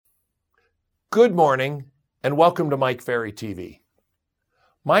Good morning, and welcome to Mike Ferry TV.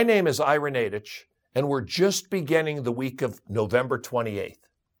 My name is Ira Nadich, and we're just beginning the week of November 28th.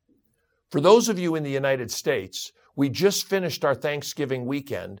 For those of you in the United States, we just finished our Thanksgiving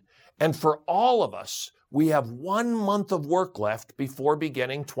weekend, and for all of us, we have 1 month of work left before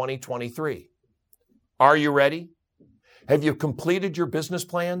beginning 2023. Are you ready? Have you completed your business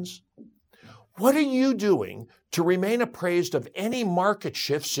plans? What are you doing to remain appraised of any market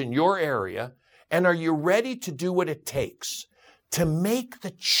shifts in your area, and are you ready to do what it takes to make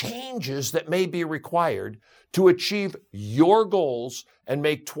the changes that may be required to achieve your goals and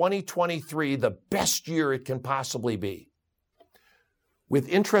make 2023 the best year it can possibly be? With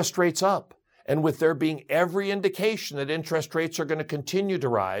interest rates up, and with there being every indication that interest rates are going to continue to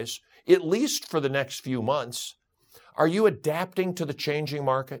rise, at least for the next few months, are you adapting to the changing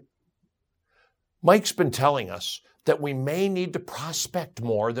market? Mike's been telling us that we may need to prospect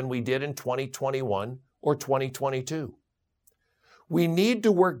more than we did in 2021 or 2022. We need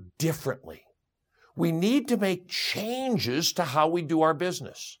to work differently. We need to make changes to how we do our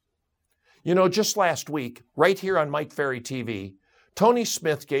business. You know, just last week, right here on Mike Ferry TV, Tony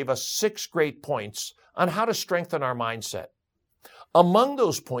Smith gave us 6 great points on how to strengthen our mindset. Among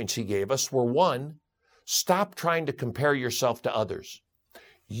those points he gave us were 1, stop trying to compare yourself to others.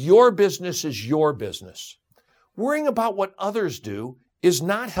 Your business is your business. Worrying about what others do is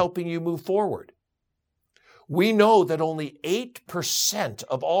not helping you move forward. We know that only 8%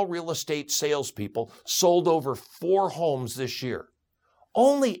 of all real estate salespeople sold over 4 homes this year.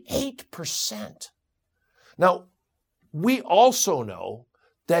 Only 8%. Now, we also know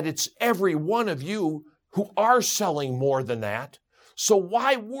that it's every one of you who are selling more than that. So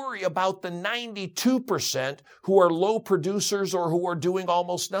why worry about the 92% who are low producers or who are doing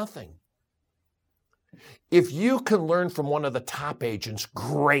almost nothing? If you can learn from one of the top agents,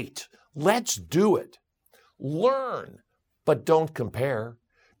 great. Let's do it. Learn, but don't compare.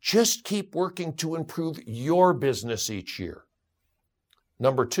 Just keep working to improve your business each year.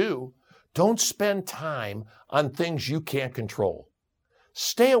 Number 2, don't spend time on things you can't control.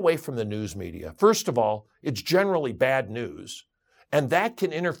 Stay away from the news media. First of all, it's generally bad news, and that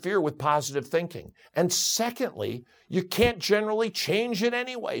can interfere with positive thinking. And secondly, you can't generally change it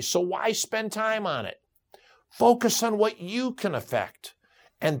anyway, so why spend time on it? Focus on what you can affect,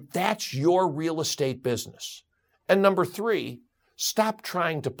 and that's your real estate business. And number 3, stop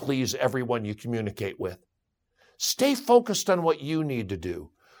trying to please everyone you communicate with. Stay focused on what you need to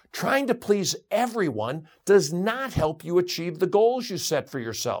do. Trying to please everyone does not help you achieve the goals you set for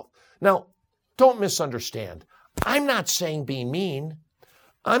yourself. Now, don't misunderstand. I'm not saying be mean.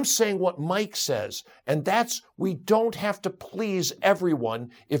 I'm saying what Mike says, and that's we don't have to please everyone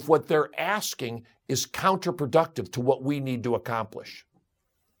if what they're asking is counterproductive to what we need to accomplish.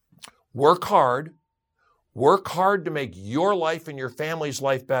 Work hard to make your life and your family's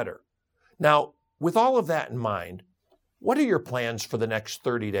life better. Now, with all of that in mind, what are your plans for the next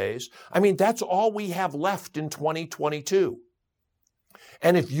 30 days? I mean, that's all we have left in 2022.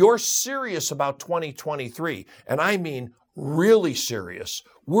 And if you're serious about 2023, and I mean really serious,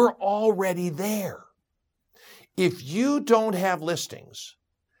 we're already there. If you don't have listings,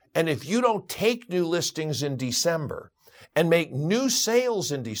 and if you don't take new listings in December and make new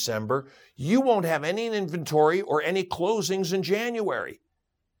sales in December, you won't have any inventory or any closings in January.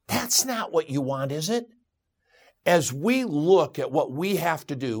 That's not what you want, is it? As we look at what we have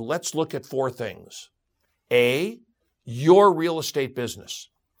to do, let's look at 4 things. A, your real estate business.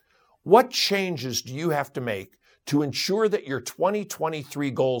 What changes do you have to make to ensure that your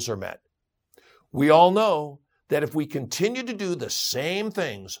 2023 goals are met? We all know that if we continue to do the same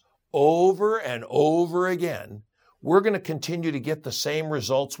things over and over again, we're going to continue to get the same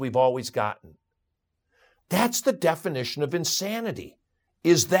results we've always gotten. That's the definition of insanity.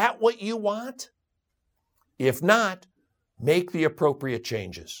 Is that what you want? If not, make the appropriate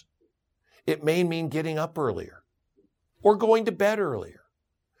changes. It may mean getting up earlier or going to bed earlier.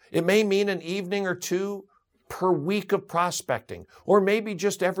 It may mean an evening or 2 per week of prospecting, or maybe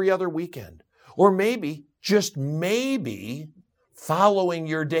just every other weekend, or maybe, just maybe, following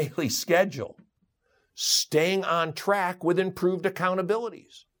your daily schedule, staying on track with improved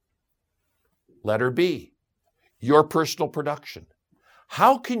accountabilities. Letter B, your personal production.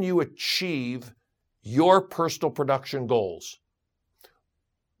 How can you achieve your personal production goals?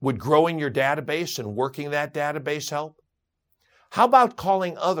 Would growing your database and working that database help? How about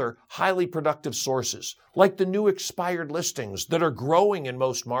calling other highly productive sources, like the new expired listings that are growing in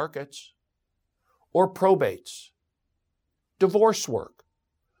most markets? Or probates, divorce work,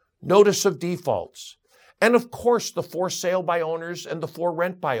 notice of defaults, and of course the for sale by owners and the for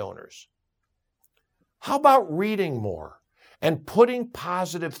rent by owners. How about reading more and putting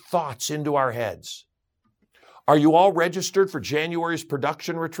positive thoughts into our heads? Are you all registered for January's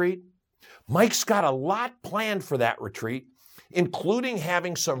production retreat? Mike's got a lot planned for that retreat, including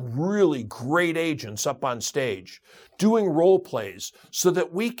having some really great agents up on stage, doing role plays so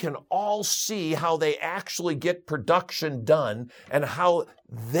that we can all see how they actually get production done and how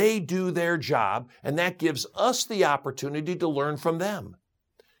they do their job, and that gives us the opportunity to learn from them.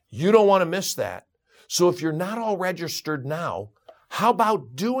 You don't want to miss that. So if you're not all registered now, how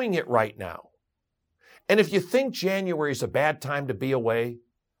about doing it right now? And if you think January is a bad time to be away,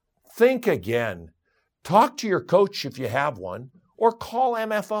 think again. Talk to your coach if you have one, or call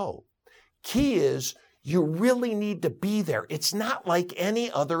MFO. Key is you really need to be there. It's not like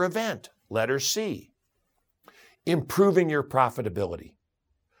any other event. Letter C. Improving your profitability.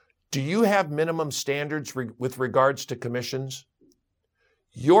 Do you have minimum standards with regards to commissions?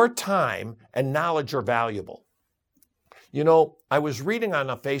 Your time and knowledge are valuable. You know, I was reading on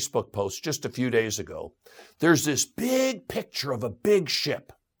a Facebook post just a few days ago. There's this big picture of a big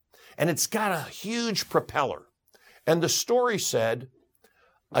ship, and it's got a huge propeller. And the story said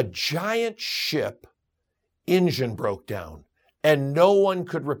a giant ship engine broke down, and no one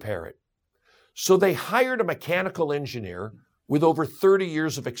could repair it. So they hired a mechanical engineer with over 30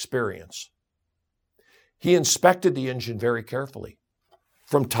 years of experience. He inspected the engine very carefully,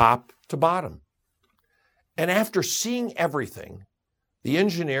 from top to bottom. And after seeing everything, the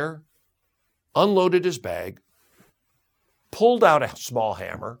engineer unloaded his bag, pulled out a small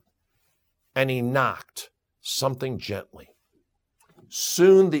hammer, and he knocked something gently.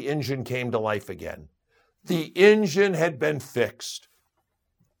 Soon the engine came to life again. The engine had been fixed.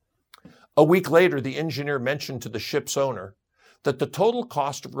 A week later, the engineer mentioned to the ship's owner that the total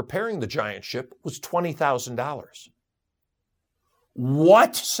cost of repairing the giant ship was $20,000.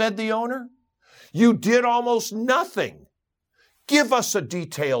 What? Said the owner. You did almost nothing. Give us a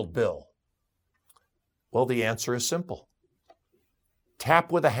detailed bill. Well, the answer is simple.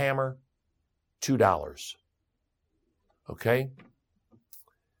 Tap with a hammer, $2. Okay?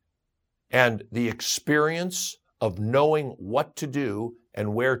 And the experience of knowing what to do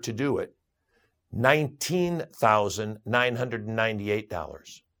and where to do it,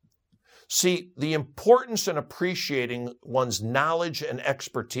 $19,998. See, the importance in appreciating one's knowledge and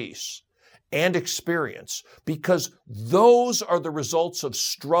expertise and experience, because those are the results of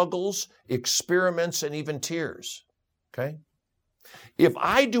struggles, experiments, and even tears. Okay? If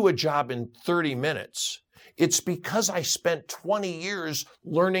I do a job in 30 minutes, it's because I spent 20 years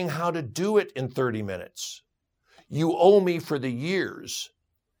learning how to do it in 30 minutes. You owe me for the years,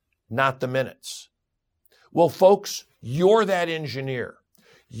 not the minutes. Well, folks, you're that engineer.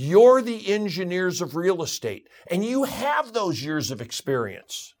 You're the engineers of real estate, and you have those years of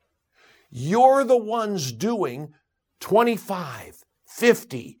experience. You're the ones doing 25,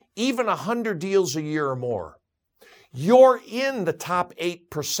 50, even 100 deals a year or more. You're in the top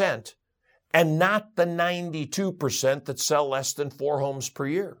 8% and not the 92% that sell less than 4 homes per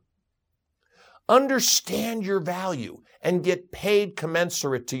year. Understand your value and get paid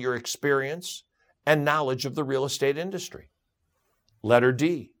commensurate to your experience and knowledge of the real estate industry. Letter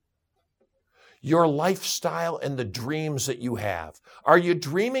D. Your lifestyle and the dreams that you have. Are you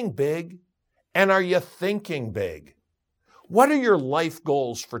dreaming big? And are you thinking big? What are your life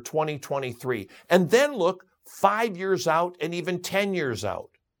goals for 2023? And then look 5 years out and even 10 years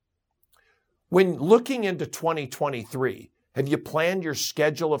out. When looking into 2023, have you planned your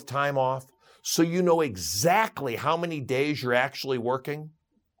schedule of time off so you know exactly how many days you're actually working?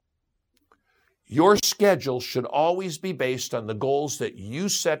 Your schedule should always be based on the goals that you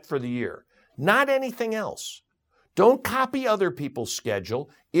set for the year, not anything else. Don't copy other people's schedule.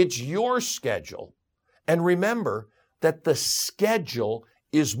 It's your schedule. And remember that the schedule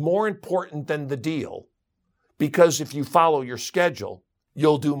is more important than the deal, because if you follow your schedule,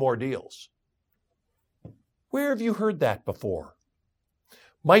 you'll do more deals. Where have you heard that before?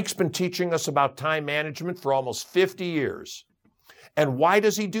 Mike's been teaching us about time management for almost 50 years. And why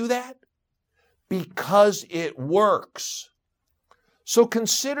does he do that? Because it works. So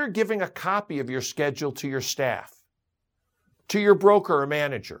consider giving a copy of your schedule to your staff, to your broker or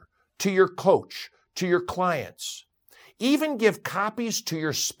manager, to your coach, to your clients. Even give copies to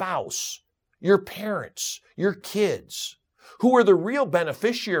your spouse, your parents, your kids, who are the real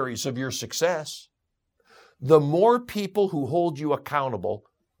beneficiaries of your success. The more people who hold you accountable,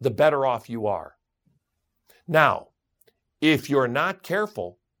 the better off you are. Now, if you're not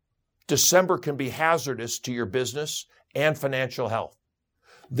careful, December can be hazardous to your business and financial health.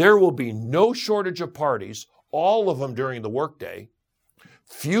 There will be no shortage of parties, all of them during the workday,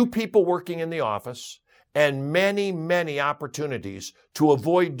 few people working in the office, and many, many opportunities to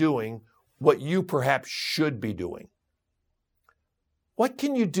avoid doing what you perhaps should be doing. What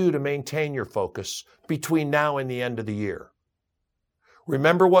can you do to maintain your focus between now and the end of the year?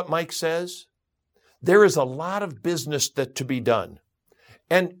 Remember what Mike says? There is a lot of business to be done.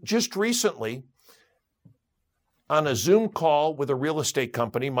 And just recently, on a Zoom call with a real estate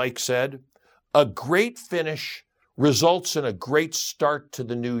company, Mike said, a great finish results in a great start to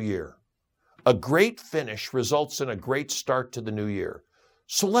the new year. A great finish results in a great start to the new year.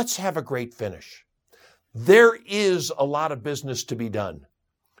 So let's have a great finish. There is a lot of business to be done.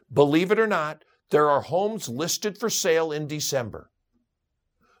 Believe it or not, there are homes listed for sale in December.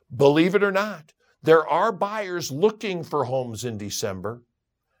 Believe it or not, there are buyers looking for homes in December.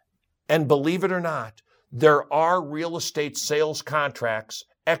 And believe it or not, there are real estate sales contracts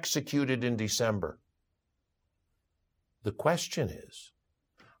executed in December. The question is,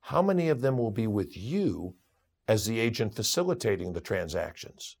 how many of them will be with you as the agent facilitating the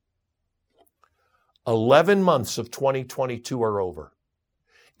transactions? 11 months of 2022 are over.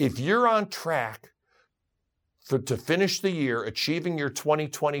 If you're on track to finish the year achieving your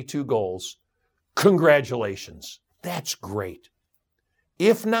 2022 goals, congratulations. That's great.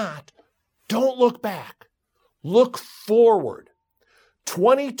 If not, don't look back. Look forward.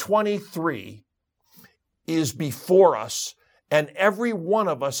 2023 is before us, and every one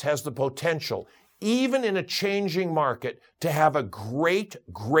of us has the potential, even in a changing market, to have a great,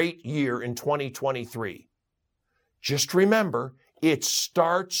 great year in 2023. Just remember, it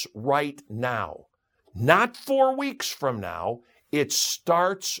starts right now. Not 4 weeks from now. It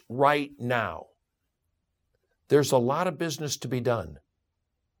starts right now. There's a lot of business to be done.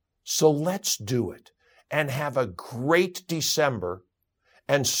 So let's do it and have a great December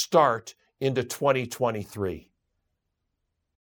and start into 2023.